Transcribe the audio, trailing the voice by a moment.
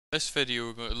This video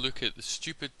we're going to look at the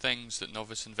stupid things that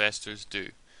novice investors do,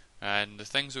 and the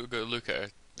things that we're going to look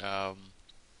at are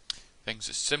things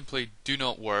that simply do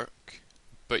not work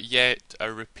but yet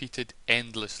are repeated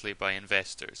endlessly by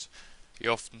investors.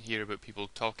 You often hear about people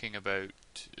talking about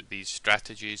these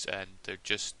strategies and they're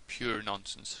just pure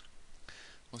nonsense.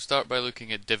 We'll start by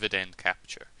looking at dividend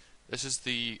capture. This is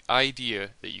the idea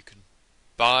that you can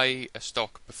buy a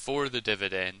stock before the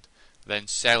dividend, then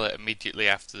sell it immediately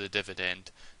after the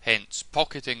dividend, hence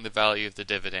pocketing the value of the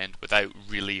dividend without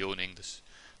really owning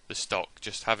the stock,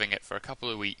 just having it for a couple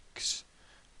of weeks,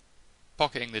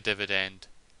 pocketing the dividend,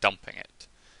 dumping it.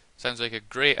 Sounds like a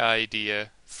great idea,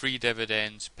 free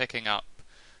dividends, picking up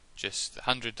just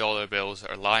 $100 bills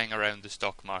that are lying around the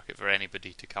stock market for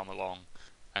anybody to come along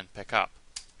and pick up.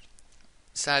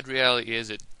 Sad reality is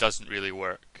it doesn't really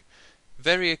work.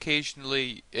 Very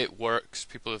occasionally it works.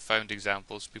 People have found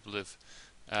examples, people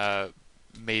have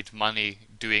made money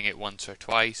doing it once or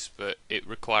twice, but it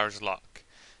requires luck.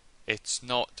 It's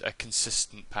not a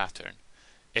consistent pattern.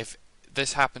 If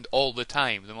this happened all the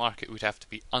time, the market would have to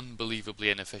be unbelievably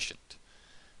inefficient,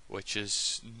 which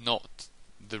is not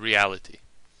the reality.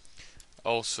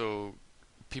 Also,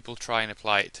 people try and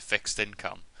apply it to fixed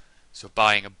income, so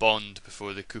buying a bond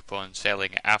before the coupon,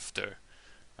 selling it after,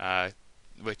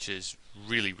 which is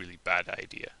really bad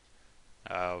idea.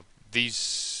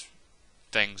 These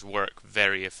things work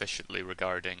very efficiently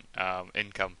regarding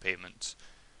income payments,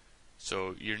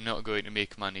 so you're not going to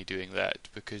make money doing that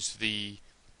because the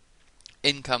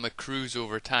income accrues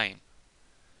over time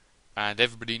and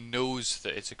everybody knows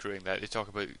that it's accruing. That they talk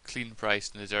about the clean price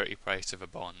and the dirty price of a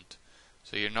bond,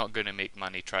 so you're not going to make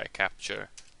money try to capture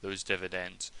those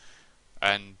dividends.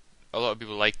 And a lot of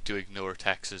people like to ignore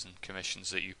taxes and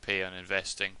commissions that you pay on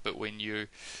investing, but when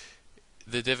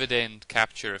the dividend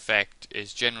capture effect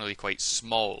is generally quite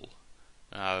small,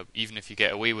 even if you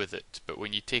get away with it, but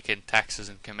when you take in taxes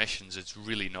and commissions it's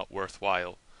really not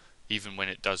worthwhile, even when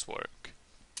it does work.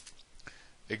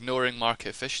 Ignoring market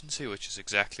efficiency, which is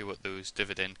exactly what those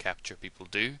dividend capture people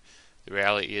do. The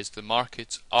reality is the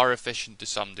markets are efficient to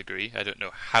some degree. I don't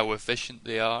know how efficient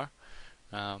they are,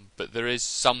 but there is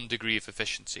some degree of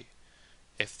efficiency.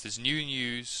 If there's new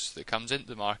news that comes into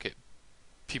the market,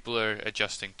 people are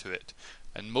adjusting to it.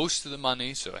 And most of the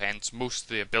money, so hence most of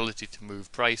the ability to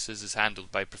move prices, is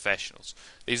handled by professionals.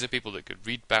 These are people that could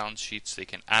read balance sheets, they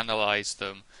can analyze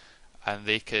them, and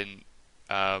they can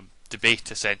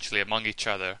debate essentially among each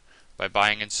other by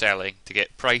buying and selling to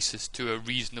get prices to a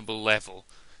reasonable level.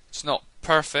 It's not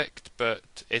perfect,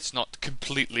 but it's not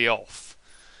completely off.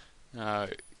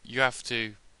 You have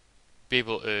to be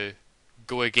able to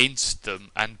go against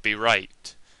them and be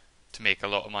right to make a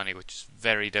lot of money, which is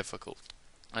very difficult.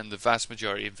 And the vast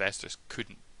majority of investors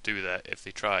couldn't do that if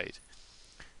they tried.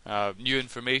 New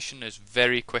information is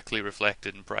very quickly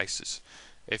reflected in prices.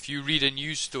 If you read a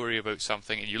news story about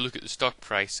something and you look at the stock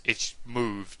price, it's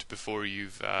moved before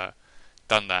you've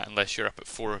done that, unless you're up at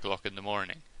 4 o'clock in the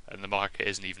morning and the market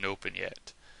isn't even open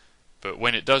yet. But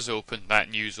when it does open, that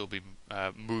news will be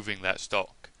moving that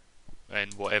stock in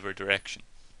whatever direction.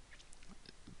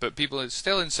 But people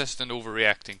still insist on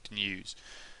overreacting to news.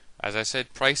 As I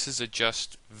said, prices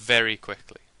adjust very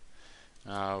quickly.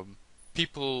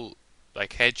 People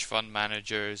like hedge fund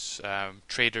managers,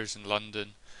 traders in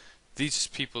London, these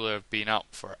people have been up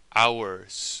for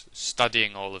hours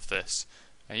studying all of this,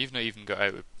 and you've not even got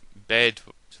out of bed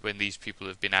when these people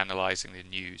have been analysing the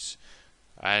news.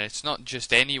 And it's not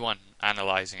just anyone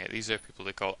analysing it, these are people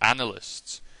they call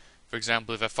analysts. For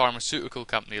example, if a pharmaceutical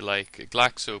company like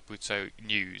Glaxo puts out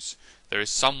news, there is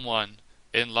someone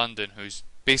in London whose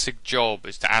basic job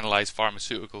is to analyse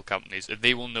pharmaceutical companies, and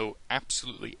they will know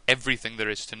absolutely everything there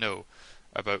is to know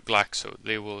about Glaxo.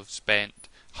 They will have spent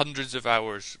hundreds of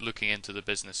hours looking into the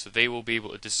business, so they will be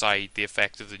able to decide the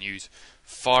effect of the news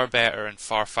far better and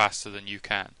far faster than you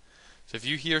can. So if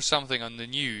you hear something on the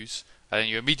news and then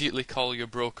you immediately call your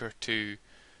broker to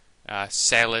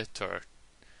sell it or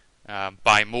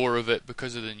buy more of it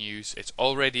because of the news, it's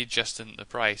already adjusted the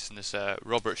price, and as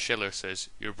Robert Shiller says,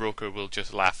 your broker will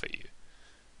just laugh at you.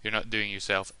 You're not doing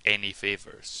yourself any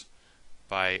favours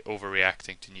by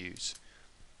overreacting to news.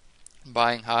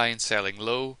 Buying high and selling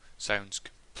low sounds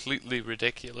completely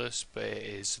ridiculous, but it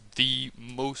is the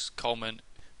most common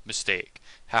mistake.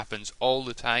 Happens all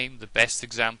the time. The best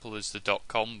example is the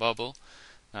dot-com bubble.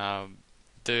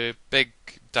 The big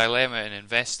dilemma in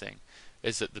investing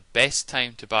is that the best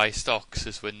time to buy stocks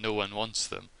is when no one wants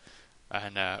them,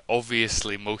 and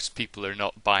obviously most people are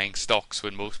not buying stocks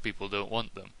when most people don't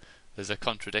want them. There's a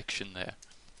contradiction there.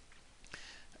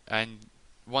 And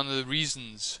one of the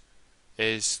reasons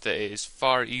is that it is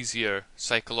far easier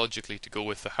psychologically to go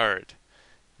with the herd.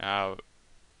 Now,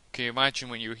 can you imagine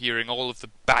when you're hearing all of the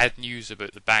bad news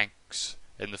about the banks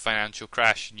in the financial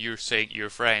crash and you're saying to your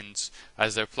friends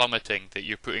as they're plummeting that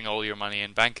you're putting all your money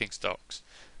in banking stocks?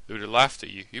 They would have laughed at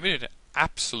you. You made an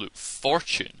absolute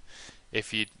fortune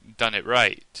if you'd done it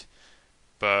right,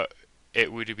 but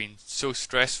it would have been so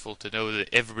stressful to know that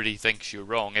everybody thinks you're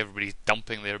wrong, everybody's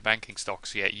dumping their banking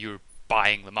stocks, yet you're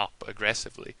buying them up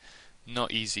aggressively.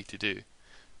 Not easy to do.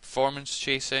 Performance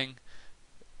chasing,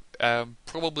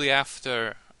 probably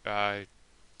after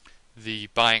the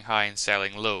buying high and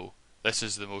selling low, this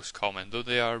is the most common, though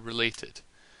they are related,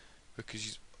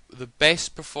 because the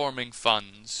best performing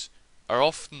funds are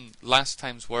often last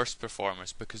time's worst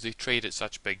performers because they trade at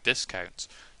such big discounts.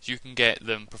 So you can get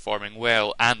them performing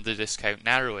well and the discount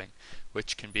narrowing,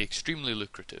 which can be extremely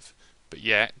lucrative. But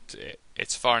yet,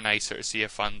 it's far nicer to see a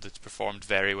fund that's performed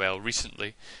very well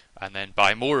recently and then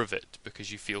buy more of it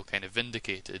because you feel kind of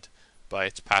vindicated by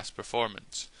its past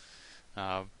performance.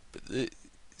 But the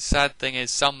sad thing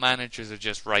is some managers are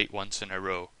just right once in a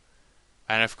row.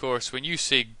 And of course, when you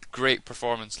say great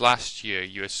performance last year,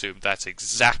 you assume that's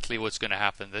exactly what's going to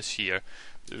happen this year.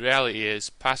 The reality is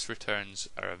past returns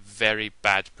are a very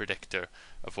bad predictor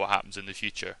of what happens in the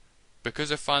future.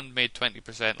 Because a fund made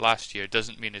 20% last year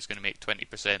doesn't mean it's going to make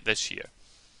 20% this year.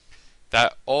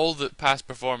 That all that past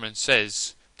performance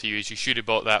says to you is you should have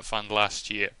bought that fund last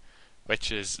year,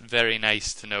 which is very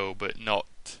nice to know but not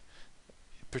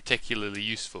particularly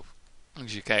useful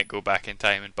because you can't go back in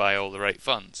time and buy all the right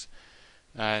funds.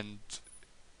 And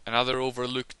another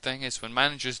overlooked thing is when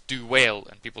managers do well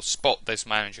and people spot this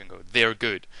manager and go, they're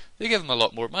good, they give them a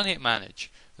lot more money to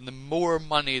manage. And the more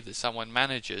money that someone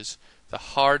manages, the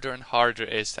harder and harder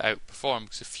it is to outperform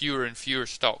because the fewer and fewer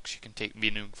stocks you can take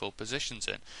meaningful positions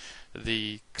in.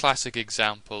 The classic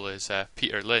example is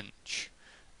Peter Lynch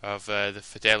of the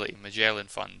Fidelity Magellan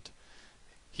Fund.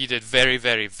 He did very,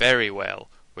 very, very well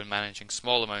when managing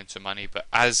small amounts of money, but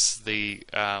as the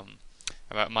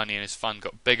amount of money in his fund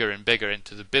got bigger and bigger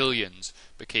into the billions,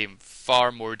 became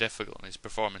far more difficult and his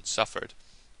performance suffered.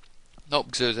 Not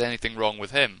because there was anything wrong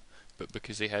with him, but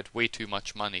because he had way too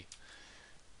much money.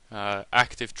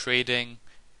 Active trading,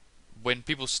 when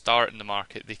people start in the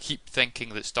market, they keep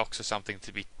thinking that stocks are something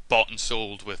to be bought and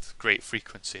sold with great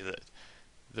frequency, that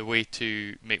the way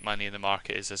to make money in the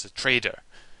market is as a trader,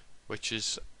 which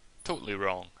is totally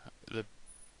wrong. The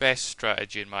best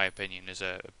strategy in my opinion is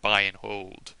a buy and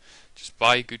hold. Just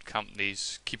buy good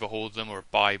companies, keep a hold of them, or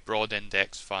buy broad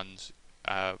index funds,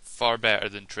 far better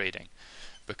than trading,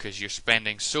 because you're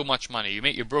spending so much money. You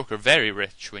make your broker very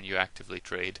rich when you actively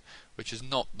trade, which is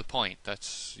not the point.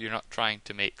 You're not trying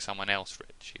to make someone else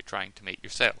rich, you're trying to make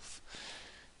yourself.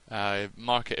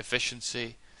 Market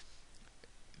efficiency,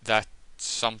 that's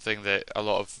something that a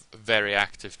lot of very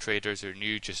active traders who are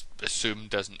new just assume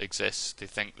doesn't exist. They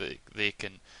think that they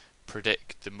can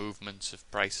predict the movements of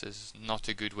prices. Not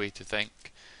a good way to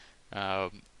think.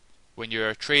 When you're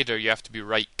a trader, you have to be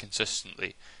right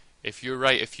consistently. If you're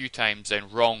right a few times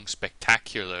then wrong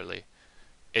spectacularly,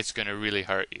 it's going to really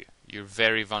hurt you. You're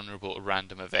very vulnerable to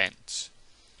random events.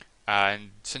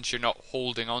 And since you're not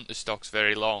holding on to stocks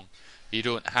very long, you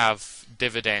don't have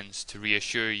dividends to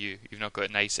reassure you. You've not got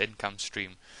a nice income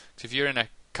stream. So if you're in a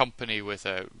company with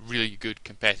a really good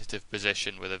competitive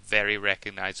position with a very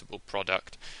recognizable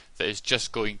product that is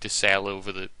just going to sell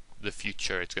over the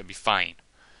future, it's going to be fine,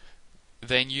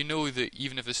 then you know that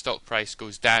even if the stock price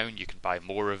goes down, you can buy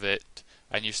more of it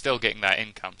and you're still getting that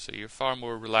income, so you're far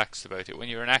more relaxed about it. When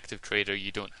you're an active trader,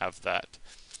 you don't have that.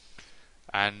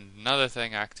 And another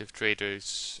thing active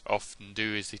traders often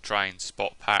do is they try and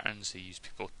spot patterns. They use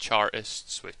people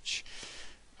chartists, which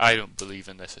I don't believe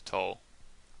in this at all.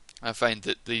 I find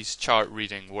that these chart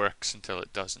reading works until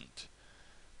it doesn't,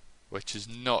 which is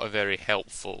not a very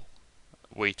helpful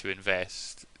way to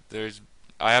invest.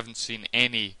 I haven't seen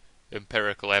any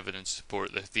empirical evidence to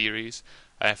support the theories,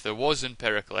 and if there was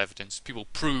empirical evidence, people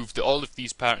proved that all of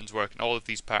these patterns work and all of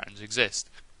these patterns exist,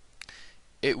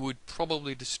 it would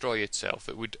probably destroy itself.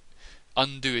 It would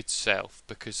undo itself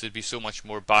because there'd be so much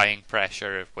more buying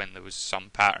pressure when there was some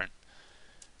pattern.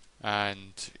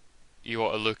 And you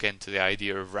ought to look into the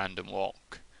idea of random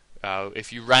walk.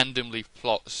 If you randomly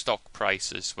plot stock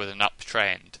prices with an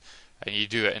uptrend and you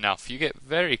do it enough, you get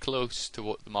very close to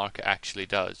what the market actually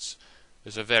does.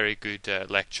 There's a very good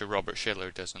lecture Robert Shiller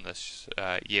does on this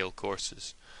Yale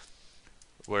courses,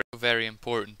 where it's very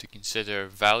important to consider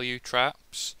value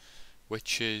traps,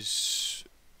 which is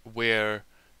where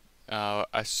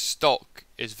a stock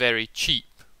is very cheap,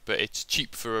 but it's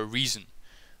cheap for a reason.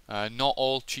 Not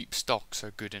all cheap stocks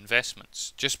are good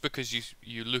investments. Just because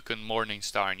you look on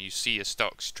Morningstar and you see a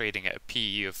stock's trading at a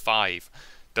PE of 5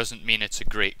 doesn't mean it's a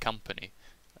great company,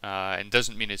 and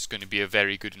doesn't mean it's going to be a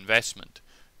very good investment.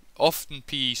 Often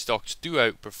PE stocks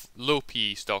do low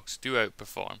PE stocks do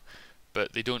outperform,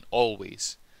 but they don't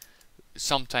always.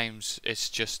 Sometimes it's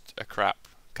just a crap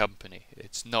company.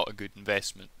 It's not a good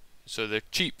investment. So they're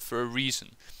cheap for a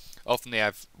reason. Often they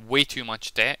have way too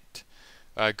much debt.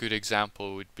 A good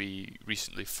example would be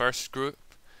recently First Group.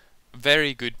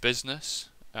 Very good business.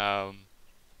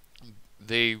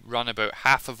 They run about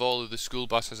half of all of the school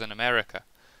buses in America.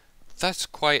 That's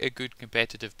quite a good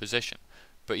competitive position.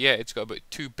 But yeah, it's got about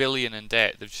 2 billion in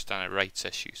debt. They've just done a rights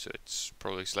issue, so it's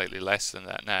probably slightly less than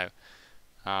that now.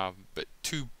 But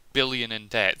 2 billion in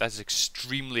debt, that's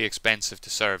extremely expensive to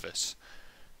service.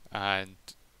 And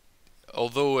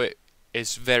although it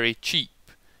is very cheap,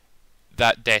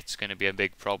 that debt's going to be a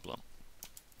big problem.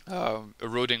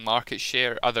 Eroding market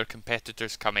share, other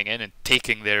competitors coming in and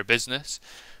taking their business,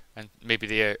 and maybe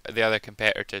the other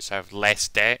competitors have less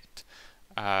debt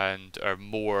and are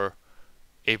more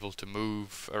able to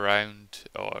move around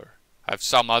or have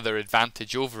some other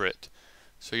advantage over it.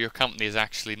 So your company is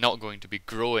actually not going to be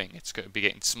growing, it's going to be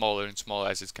getting smaller and smaller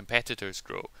as its competitors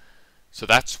grow. So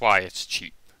that's why it's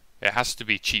cheap. It has to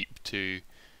be cheap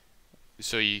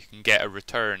so you can get a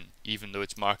return even though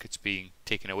its market's being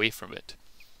taken away from it.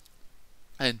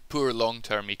 And poor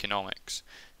long-term economics.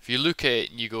 If you look at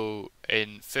it and you go,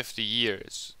 in 50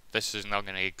 years this is not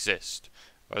going to exist,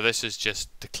 or this is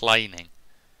just declining,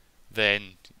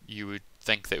 then you would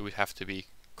think that it would have to be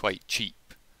quite cheap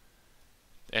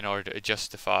in order to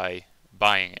justify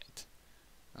buying it.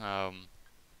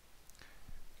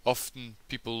 Often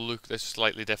people look, this is a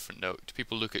slightly different note,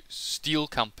 people look at steel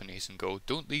companies and go,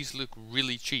 don't these look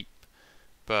really cheap?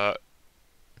 But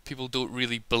people don't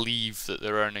really believe that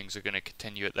their earnings are going to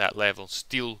continue at that level.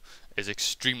 Steel is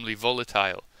extremely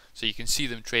volatile, so you can see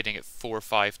them trading at 4 or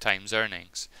 5 times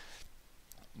earnings.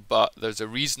 But there's a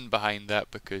reason behind that,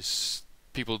 because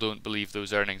people don't believe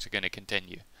those earnings are going to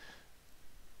continue.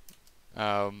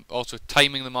 Also,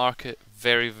 timing the market,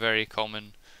 very, very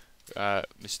common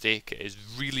mistake. It is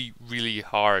really, really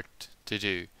hard to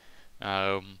do.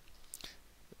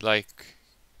 Like,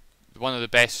 one of the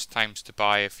best times to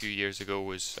buy a few years ago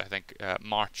was, I think,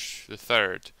 March the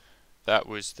 3rd. That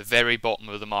was the very bottom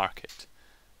of the market.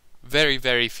 Very,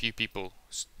 very few people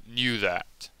knew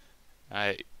that.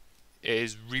 It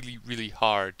is really, really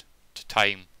hard to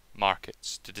time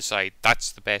markets to decide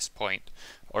that's the best point,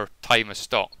 or time a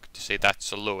stock to say that's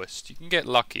the lowest. You can get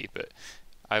lucky, but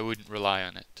I wouldn't rely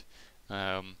on it.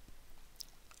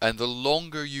 And the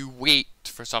longer you wait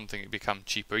for something to become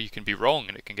cheaper, you can be wrong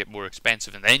and it can get more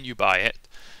expensive, and then you buy it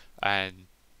and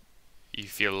you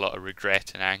feel a lot of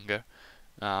regret and anger.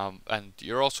 And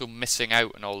you're also missing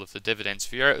out on all of the dividends.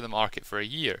 If you're out of the market for a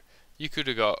year, you could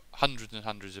have got hundreds and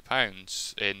hundreds of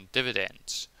pounds in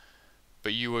dividends,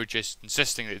 but you were just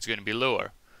insisting that it's going to be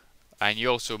lower, and you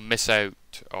also miss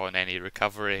out on any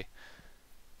recovery.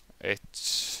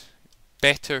 It's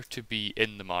better to be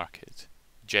in the market,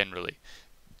 generally.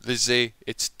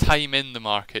 It's time in the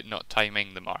market, not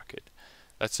timing the market.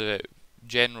 That's a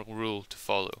general rule to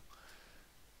follow.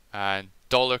 And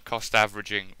dollar cost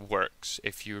averaging works.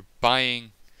 If you're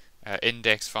buying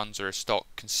index funds or a stock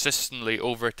consistently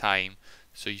over time,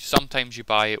 so sometimes you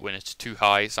buy it when it's too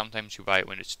high, sometimes you buy it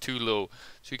when it's too low,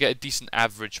 so you get a decent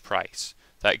average price.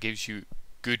 That gives you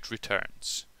good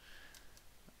returns.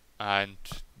 And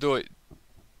though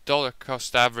dollar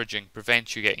cost averaging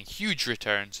prevents you getting huge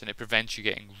returns, and it prevents you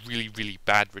getting really, really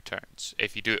bad returns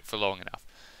if you do it for long enough.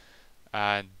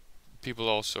 And people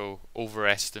also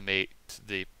overestimate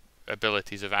the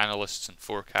abilities of analysts and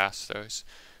forecasters.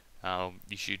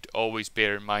 You should always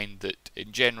bear in mind that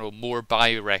in general more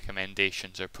buy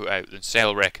recommendations are put out than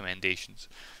sell recommendations,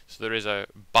 so there is a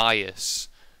bias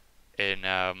in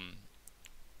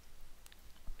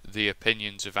the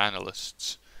opinions of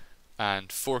analysts,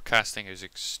 and forecasting is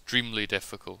extremely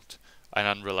difficult and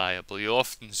unreliable. You'll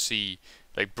often see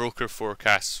like broker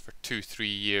forecasts for 2-3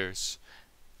 years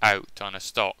out on a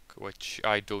stock, which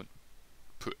I don't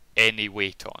put any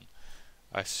weight on.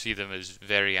 I see them as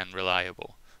very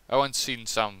unreliable. I once seen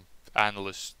some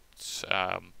analysts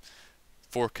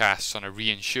forecasts on a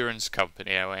reinsurance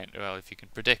company. I went, well, if you can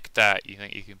predict that, you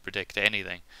think you can predict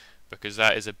anything, because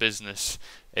that is a business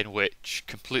in which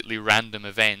completely random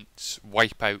events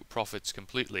wipe out profits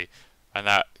completely, and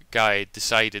that guy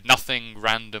decided nothing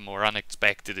random or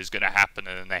unexpected is going to happen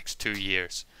in the next 2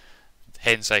 years.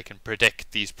 Hence I can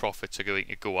predict these profits are going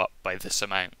to go up by this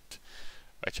amount,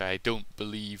 which I don't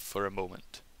believe for a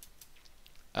moment.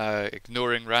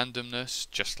 ignoring randomness,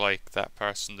 just like that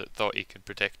person that thought he could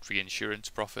predict reinsurance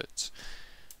profits.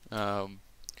 Um,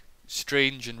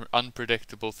 Strange and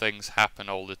unpredictable things happen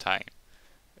all the time.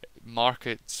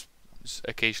 Markets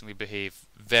occasionally behave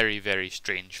very, very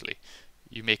strangely.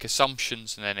 You make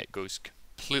assumptions and then it goes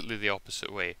completely the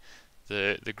opposite way.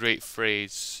 The great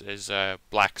phrase is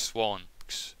black swan.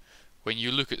 When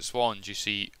you look at swans, you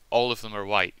see all of them are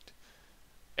white.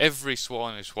 Every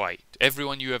swan is white.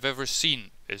 Everyone you have ever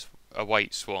seen is a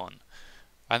white swan.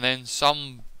 And then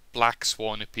some black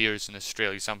swan appears in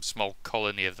Australia, some small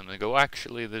colony of them, and go,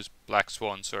 actually there's black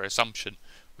swans, so our assumption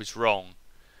was wrong.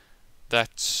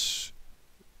 That's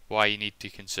why you need to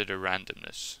consider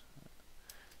randomness.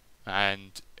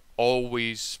 And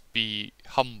always be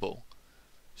humble.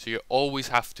 So you always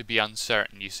have to be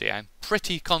uncertain. You say, I'm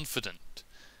pretty confident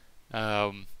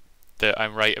that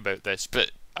I'm right about this,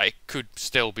 but I could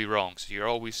still be wrong. So you're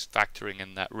always factoring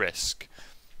in that risk.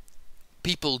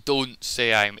 People don't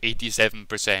say I'm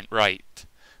 87% right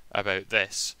about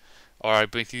this, or I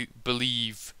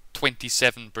believe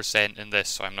 27% in this,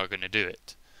 so I'm not going to do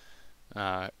it.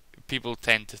 People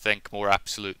tend to think more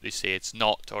absolute. They say it's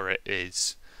not or it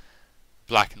is,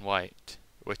 black and white,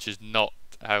 which is not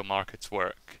how markets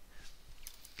work.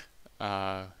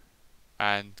 And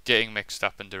getting mixed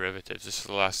up in derivatives, this is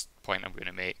the last point I'm going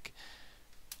to make.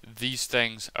 These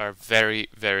things are very,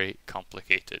 very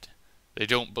complicated. They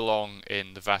don't belong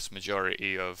in the vast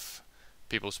majority of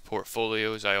people's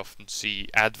portfolios. I often see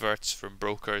adverts from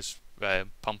brokers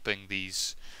pumping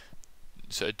these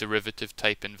sort of derivative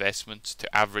type investments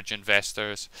to average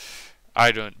investors.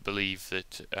 I don't believe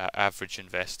that average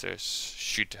investors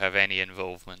should have any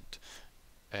involvement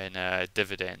in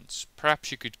dividends.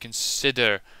 Perhaps you could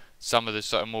consider some of the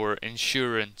sort of more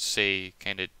insurance, say,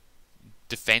 kind of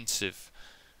defensive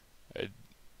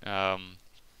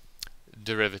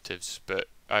derivatives, but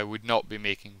I would not be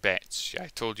making bets. I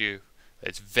told you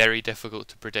it's very difficult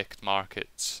to predict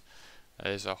markets.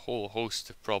 There's a whole host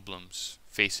of problems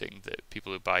facing the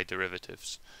people who buy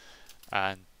derivatives,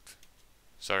 and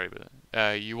sorry,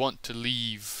 but you want to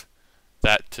leave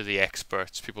that to the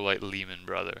experts, people like Lehman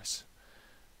Brothers.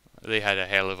 They had a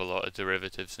hell of a lot of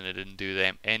derivatives and it didn't do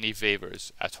them any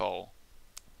favours at all.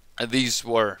 And these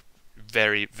were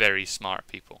very, very smart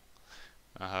people.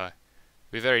 It'd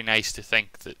be very nice to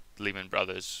think that Lehman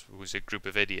Brothers was a group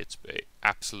of idiots, but it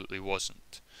absolutely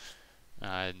wasn't.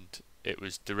 And it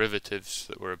was derivatives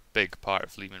that were a big part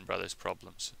of Lehman Brothers'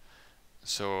 problems.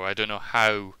 So I don't know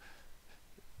how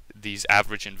these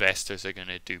average investors are going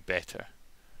to do better.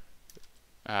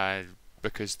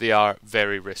 Because they are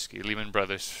very risky. Lehman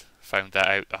Brothers found that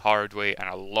out the hard way, and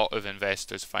a lot of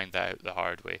investors find that out the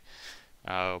hard way.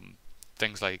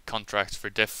 Things like contracts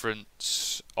for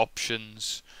difference,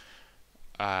 options,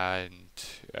 and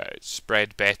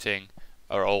spread betting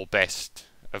are all best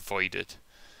avoided.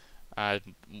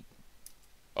 And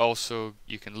also,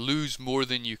 you can lose more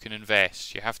than you can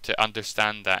invest. You have to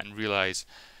understand that and realize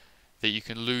that you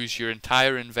can lose your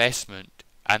entire investment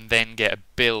and then get a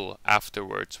bill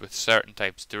afterwards with certain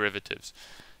types of derivatives.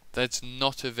 That's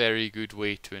not a very good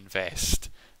way to invest,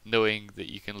 knowing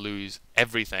that you can lose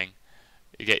everything,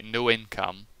 you get no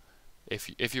income.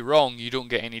 If you're wrong, you don't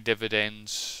get any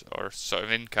dividends or sort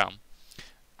of income,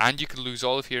 and you can lose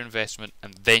all of your investment,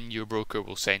 and then your broker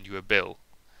will send you a bill.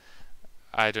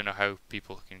 I don't know how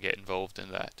people can get involved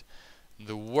in that.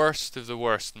 The worst of the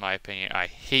worst, in my opinion, I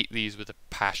hate these with a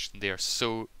passion. They are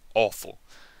so awful.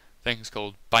 Things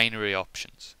called binary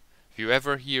options. If you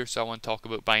ever hear someone talk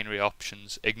about binary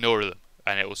options, ignore them,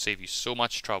 and it will save you so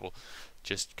much trouble.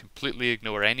 Just completely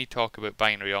ignore any talk about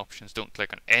binary options. Don't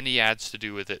click on any ads to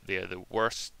do with it. They are the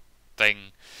worst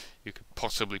thing you could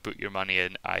possibly put your money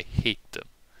in. I hate them.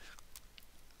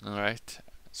 Alright,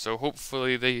 so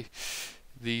hopefully these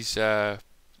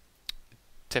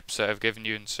tips that I've given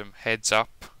you and some heads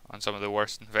up on some of the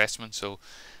worst investments will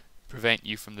prevent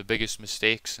you from the biggest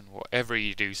mistakes, and whatever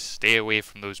you do, stay away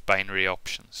from those binary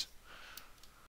options.